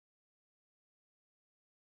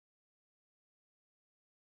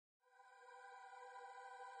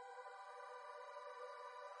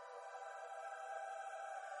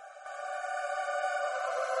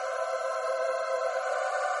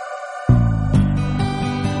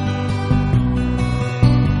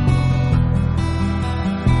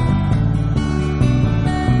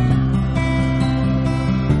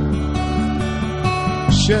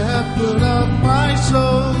shepherd of my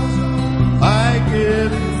soul. I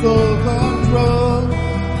give you full control.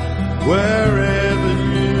 Wherever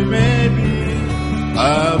you may be,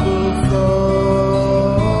 I will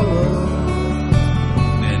follow.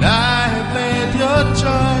 And I have made your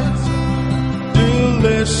choice to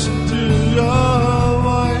listen to your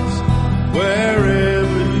voice.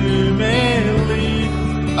 Wherever you may lead,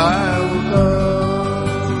 I will go.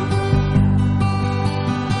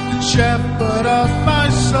 The shepherd of my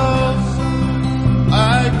soul,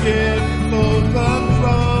 I give you full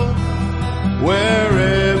control.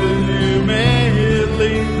 Wherever you may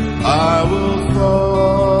lead, I will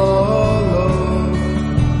follow.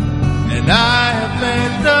 And I have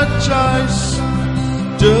made the choice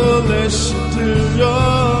to listen to your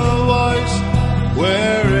voice.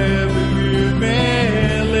 Wherever you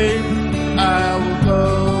may lead, I will go.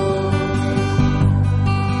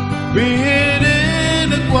 Be it in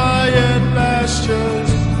the quiet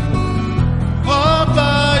pastures or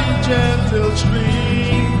by a gentle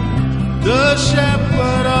stream, the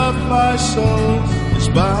shepherd of my soul is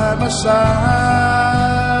by my side.